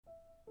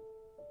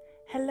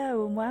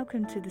Hello and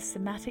welcome to the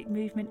Somatic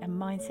Movement and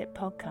Mindset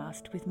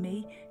podcast with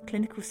me,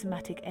 clinical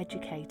somatic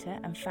educator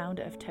and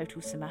founder of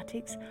Total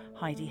Somatics,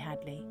 Heidi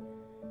Hadley.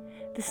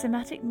 The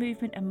Somatic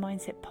Movement and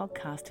Mindset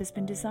podcast has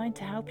been designed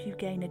to help you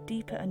gain a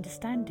deeper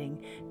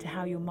understanding to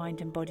how your mind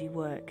and body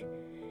work.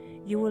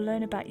 You will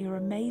learn about your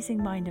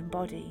amazing mind and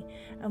body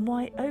and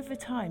why over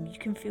time you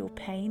can feel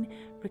pain,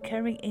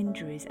 recurring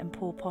injuries and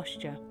poor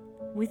posture.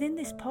 Within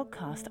this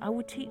podcast, I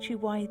will teach you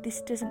why this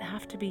doesn't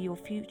have to be your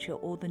future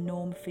or the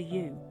norm for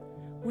you.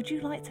 Would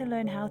you like to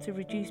learn how to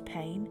reduce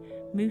pain,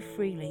 move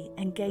freely,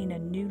 and gain a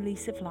new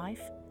lease of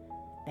life?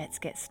 Let's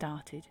get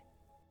started.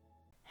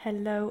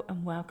 Hello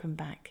and welcome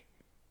back.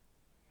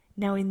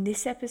 Now in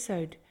this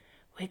episode,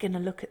 we're going to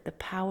look at the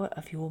power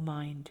of your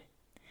mind.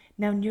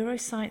 Now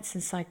neuroscience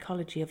and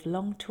psychology have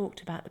long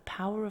talked about the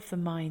power of the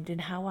mind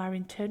and how our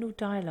internal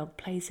dialogue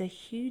plays a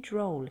huge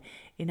role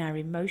in our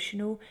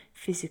emotional,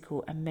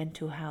 physical and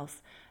mental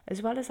health,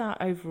 as well as our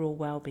overall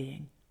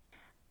well-being.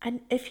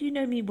 And if you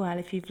know me well,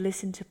 if you've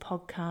listened to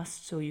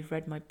podcasts or you've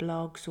read my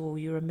blogs or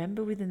you're a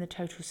member within the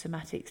Total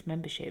Somatics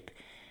membership,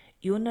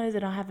 you'll know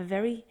that I have a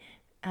very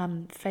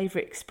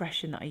favourite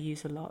expression that I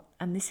use a lot.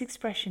 And this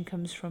expression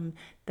comes from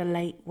the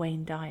late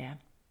Wayne Dyer.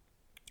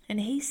 And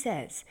he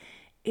says,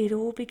 it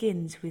all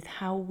begins with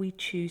how we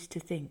choose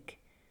to think.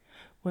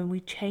 When we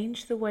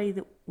change the way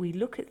that we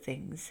look at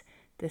things,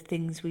 the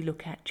things we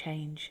look at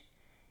change.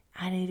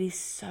 And it is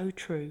so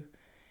true.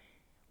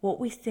 What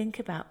we think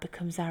about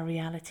becomes our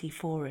reality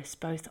for us,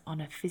 both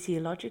on a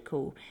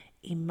physiological,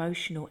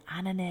 emotional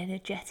and an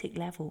energetic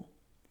level.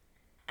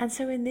 And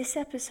so in this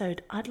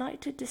episode, I'd like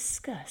to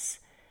discuss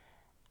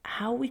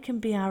how we can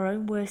be our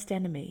own worst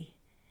enemy,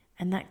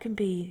 and that can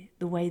be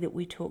the way that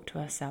we talk to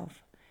ourselves.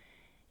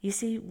 You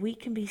see, we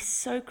can be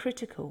so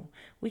critical,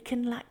 we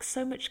can lack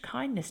so much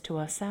kindness to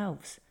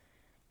ourselves.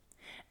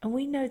 And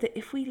we know that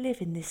if we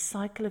live in this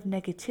cycle of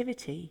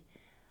negativity,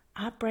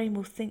 our brain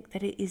will think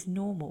that it is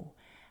normal,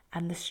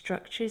 and the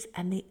structures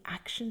and the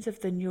actions of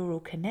the neural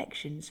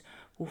connections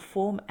will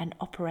form and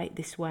operate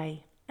this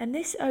way. And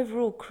this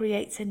overall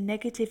creates a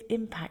negative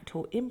impact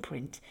or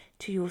imprint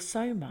to your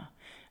soma.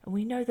 And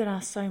we know that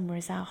our soma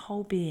is our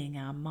whole being,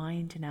 our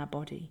mind and our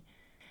body.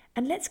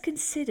 And let's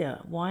consider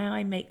why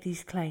I make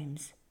these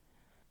claims.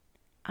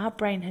 Our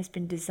brain has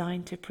been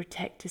designed to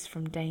protect us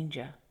from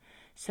danger,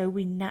 so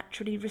we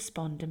naturally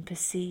respond and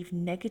perceive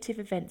negative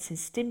events and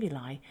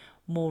stimuli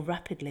more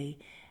rapidly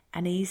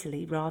and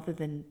easily rather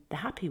than the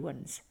happy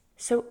ones.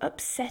 So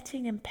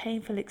upsetting and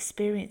painful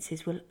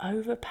experiences will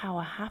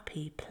overpower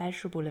happy,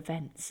 pleasurable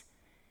events.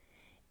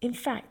 In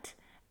fact,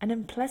 an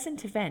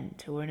unpleasant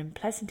event or an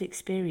unpleasant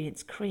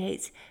experience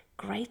creates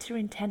greater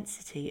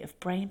intensity of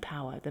brain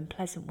power than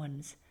pleasant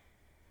ones.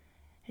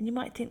 And you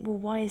might think, well,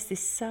 why is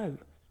this so?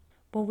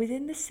 Well,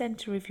 within the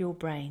center of your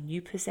brain,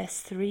 you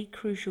possess three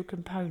crucial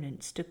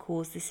components to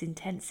cause this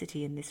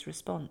intensity in this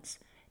response.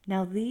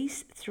 Now,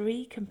 these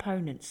three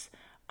components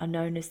are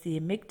known as the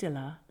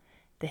amygdala,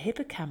 the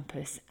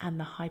hippocampus, and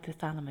the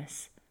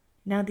hypothalamus.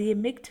 Now, the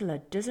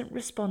amygdala doesn't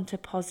respond to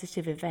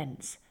positive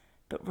events,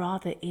 but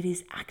rather it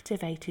is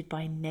activated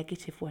by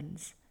negative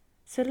ones.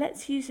 So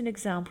let's use an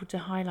example to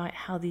highlight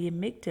how the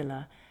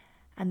amygdala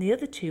and the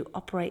other two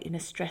operate in a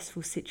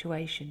stressful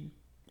situation.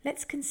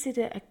 Let's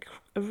consider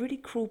a really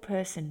cruel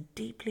person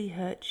deeply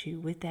hurts you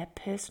with their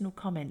personal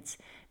comments,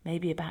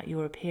 maybe about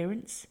your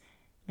appearance,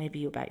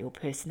 maybe about your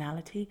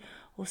personality,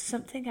 or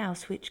something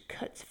else which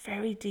cuts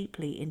very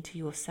deeply into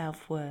your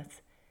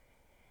self-worth.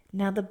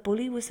 Now the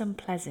bully was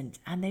unpleasant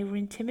and they were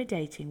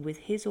intimidating with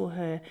his or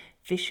her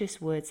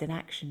vicious words and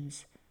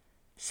actions.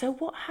 So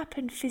what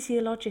happened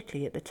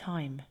physiologically at the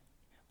time?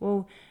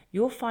 Well,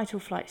 your fight or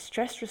flight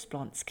stress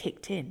response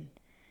kicked in.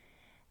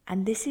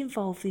 And this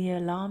involved the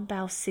alarm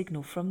bell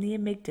signal from the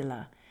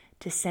amygdala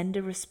to send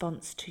a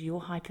response to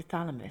your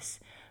hypothalamus,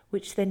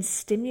 which then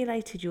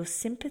stimulated your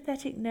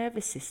sympathetic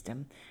nervous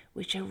system,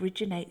 which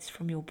originates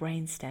from your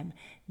brainstem.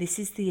 This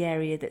is the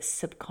area that's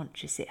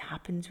subconscious. It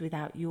happens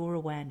without your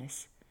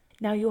awareness.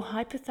 Now, your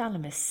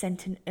hypothalamus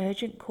sent an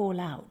urgent call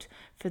out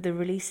for the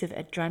release of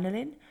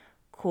adrenaline,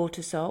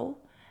 cortisol,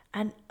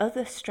 and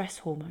other stress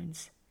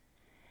hormones.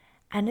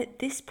 And at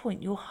this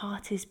point, your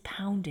heart is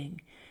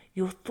pounding,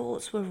 your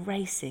thoughts were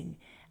racing,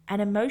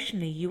 and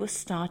emotionally you were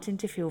starting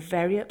to feel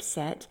very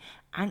upset,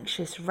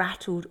 anxious,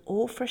 rattled,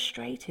 or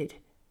frustrated.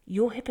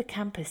 Your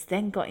hippocampus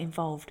then got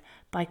involved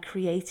by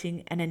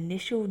creating an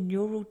initial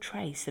neural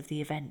trace of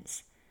the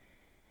events.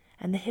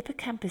 And the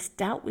hippocampus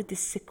dealt with this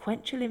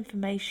sequential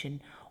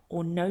information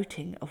or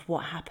noting of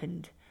what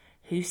happened,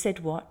 who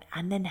said what,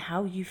 and then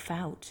how you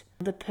felt.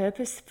 The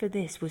purpose for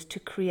this was to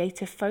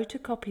create a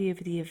photocopy of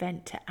the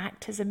event to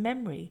act as a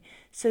memory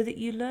so that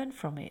you learn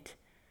from it.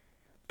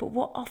 But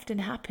what often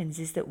happens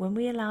is that when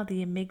we allow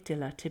the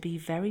amygdala to be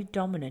very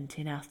dominant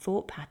in our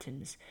thought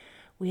patterns,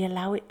 we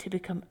allow it to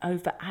become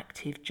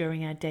overactive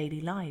during our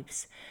daily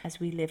lives as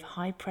we live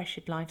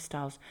high-pressured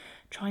lifestyles,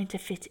 trying to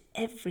fit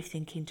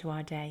everything into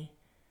our day.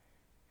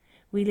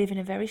 We live in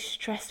a very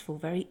stressful,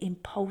 very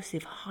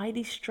impulsive,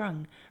 highly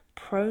strung,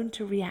 prone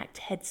to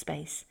react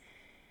headspace.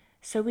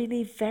 So we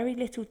leave very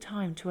little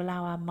time to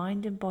allow our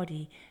mind and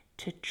body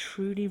to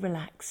truly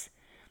relax.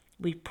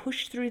 We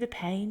push through the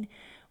pain,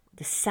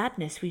 the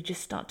sadness, we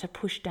just start to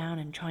push down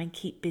and try and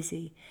keep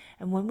busy.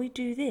 And when we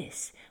do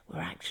this,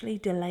 we're actually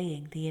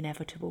delaying the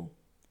inevitable.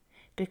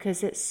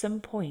 Because at some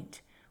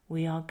point,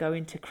 we are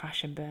going to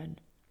crash and burn.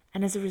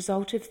 And as a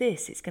result of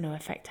this, it's going to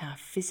affect our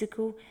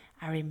physical,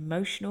 our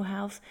emotional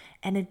health.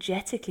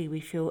 Energetically, we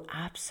feel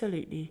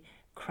absolutely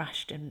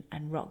crashed and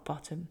rock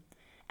bottom.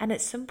 And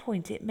at some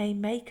point, it may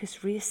make us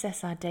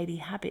reassess our daily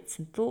habits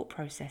and thought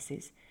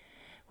processes.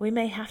 We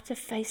may have to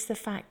face the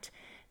fact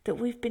that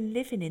we've been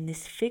living in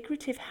this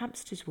figurative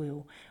hamster's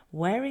wheel,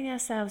 wearing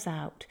ourselves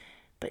out,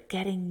 but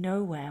getting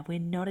nowhere. We're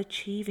not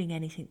achieving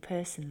anything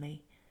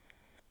personally.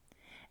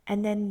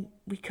 And then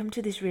we come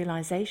to this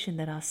realization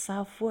that our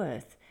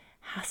self-worth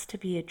has to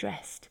be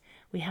addressed.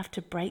 We have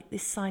to break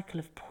this cycle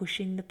of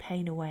pushing the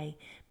pain away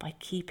by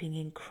keeping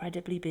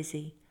incredibly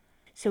busy.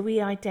 So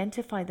we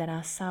identify that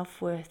our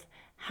self-worth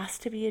has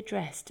to be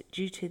addressed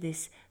due to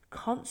this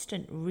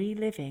constant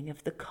reliving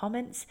of the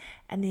comments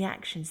and the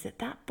actions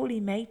that bully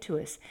made to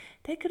us.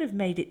 They could have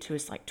made it to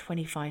us like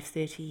 25,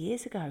 30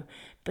 years ago,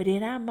 but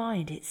in our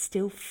mind it's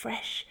still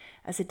fresh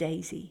as a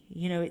daisy.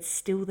 It's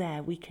still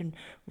there. We can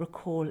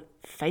recall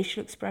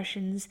facial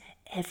expressions,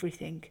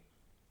 everything.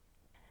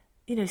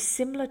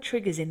 Similar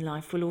triggers in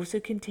life will also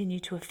continue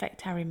to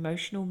affect our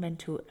emotional,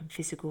 mental and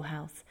physical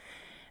health.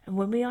 And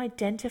when we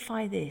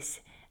identify this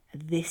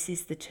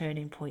is the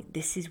turning point.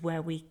 This is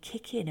where we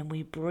kick in and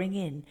we bring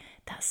in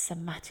that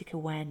somatic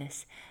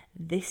awareness.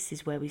 This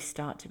is where we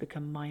start to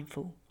become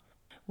mindful.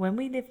 When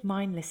we live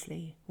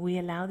mindlessly, we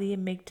allow the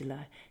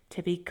amygdala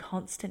to be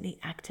constantly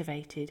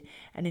activated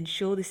and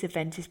ensure this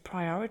event is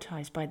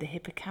prioritized by the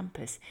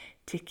hippocampus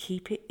to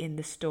keep it in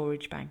the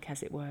storage bank,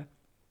 as it were.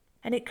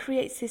 And it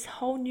creates this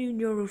whole new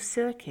neural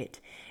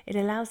circuit. It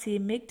allows the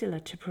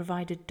amygdala to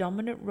provide a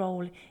dominant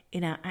role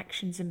in our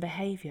actions and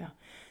behavior.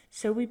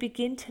 So we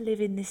begin to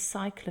live in this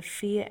cycle of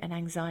fear and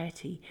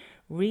anxiety,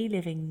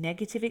 reliving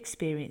negative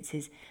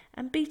experiences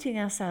and beating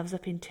ourselves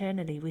up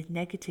internally with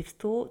negative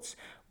thoughts,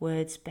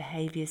 words,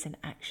 behaviors and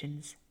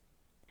actions.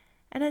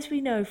 And as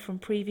we know from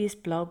previous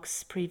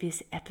blogs,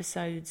 previous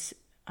episodes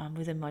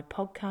within my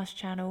podcast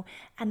channel,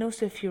 and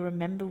also if you're a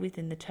member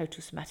within the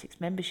Total Somatics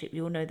membership,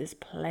 you'll know there's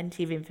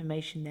plenty of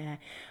information there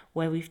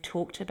where we've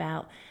talked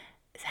about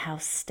how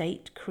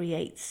state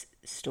creates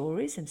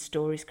stories and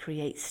stories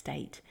create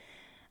state.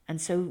 And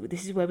so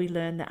this is where we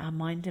learn that our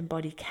mind and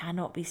body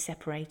cannot be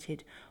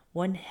separated.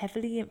 One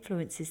heavily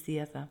influences the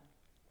other.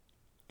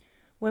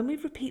 When we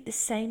repeat the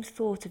same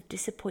thought of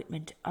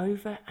disappointment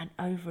over and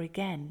over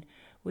again,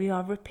 we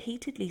are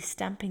repeatedly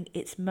stamping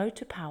its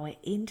motor power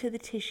into the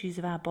tissues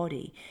of our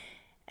body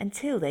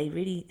until they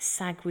really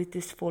sag with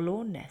this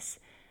forlornness.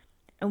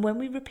 And when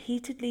we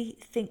repeatedly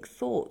think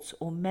thoughts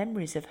or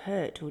memories of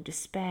hurt or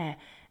despair,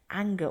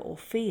 anger or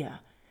fear,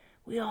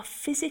 we are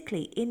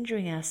physically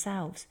injuring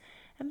ourselves.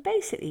 And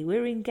basically,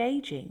 we're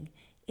engaging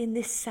in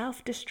this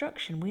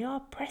self-destruction. We are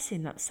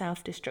pressing that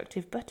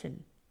self-destructive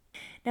button.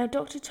 Now,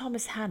 Dr.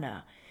 Thomas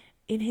Hanna,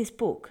 in his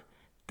book,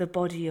 The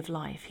Body of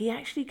Life, he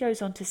actually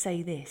goes on to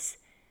say this: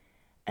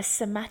 a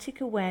somatic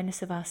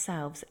awareness of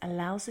ourselves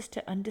allows us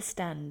to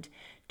understand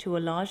to a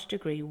large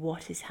degree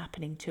what is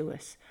happening to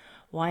us,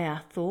 why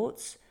our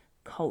thoughts,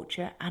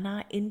 culture, and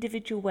our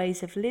individual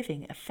ways of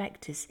living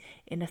affect us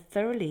in a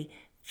thoroughly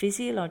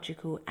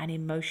physiological and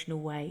emotional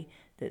way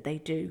that they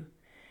do.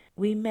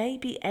 We may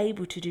be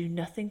able to do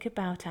nothing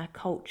about our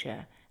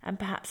culture and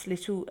perhaps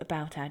little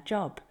about our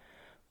job,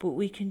 but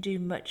we can do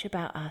much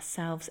about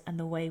ourselves and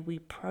the way we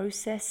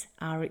process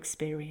our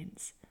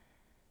experience.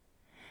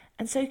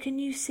 And so can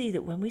you see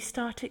that when we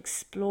start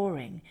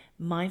exploring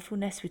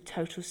mindfulness with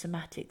Total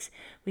Somatics,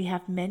 we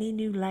have many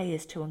new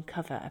layers to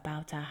uncover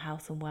about our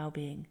health and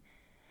well-being.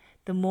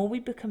 The more we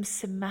become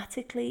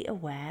somatically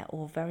aware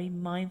or very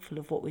mindful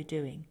of what we're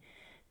doing,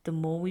 the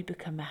more we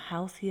become a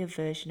healthier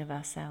version of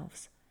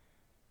ourselves.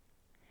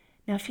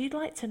 Now, if you'd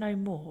like to know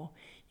more,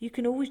 you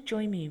can always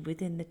join me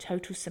within the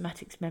Total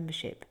Somatics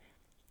membership.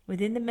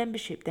 Within the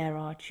membership, there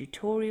are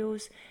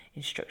tutorials,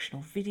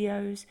 instructional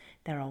videos,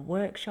 there are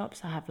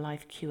workshops. I have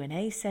live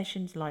Q&A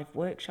sessions, live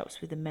workshops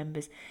with the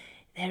members.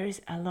 There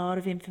is a lot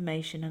of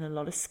information and a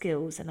lot of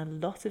skills and a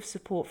lot of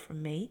support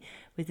from me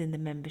within the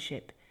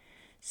membership.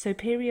 So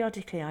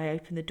periodically, I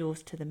open the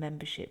doors to the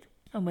membership.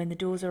 And when the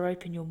doors are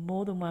open, you're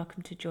more than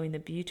welcome to join the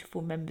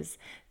beautiful members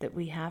that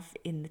we have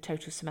in the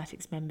Total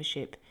Somatics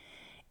membership.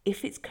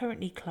 If it's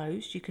currently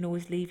closed, you can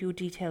always leave your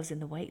details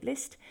in the wait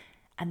list,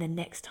 and the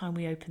next time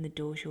we open the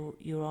doors,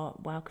 you are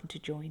welcome to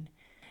join.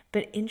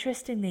 But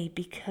interestingly,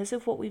 because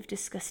of what we've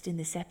discussed in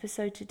this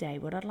episode today,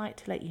 what I'd like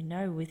to let you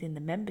know within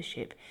the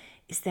membership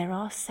is there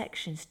are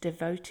sections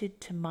devoted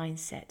to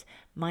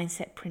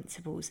mindset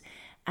principles,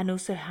 and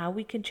also how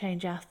we can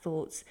change our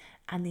thoughts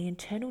and the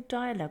internal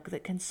dialogue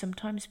that can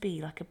sometimes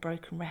be like a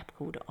broken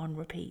record on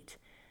repeat.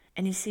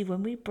 And you see,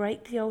 when we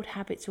break the old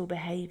habits or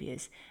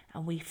behaviors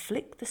and we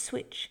flick the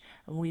switch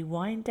and we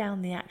wind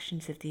down the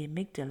actions of the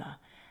amygdala,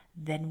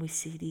 then we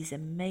see these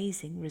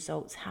amazing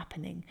results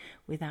happening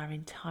with our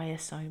entire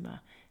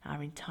soma,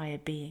 our entire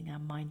being, our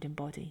mind and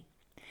body.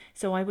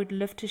 So I would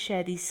love to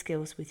share these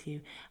skills with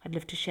you. I'd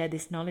love to share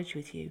this knowledge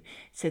with you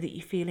so that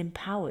you feel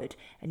empowered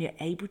and you're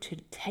able to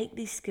take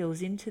these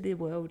skills into the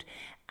world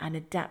and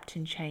adapt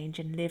and change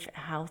and live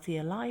a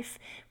healthier life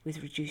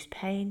with reduced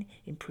pain,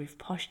 improved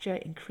posture,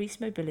 increased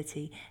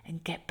mobility,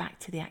 and get back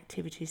to the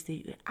activities that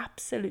you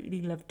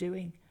absolutely love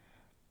doing.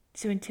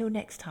 So until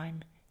next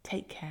time,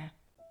 take care.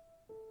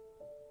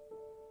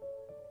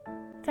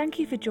 Thank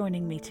you for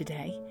joining me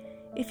today.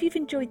 If you've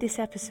enjoyed this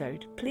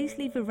episode, please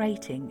leave a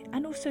rating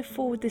and also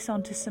forward this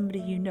on to somebody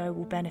you know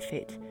will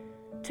benefit.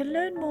 To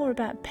learn more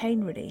about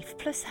pain relief,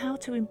 plus how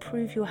to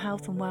improve your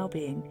health and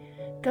well-being,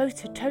 go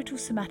to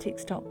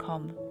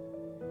totalsomatics.com.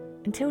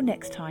 Until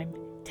next time,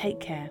 take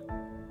care.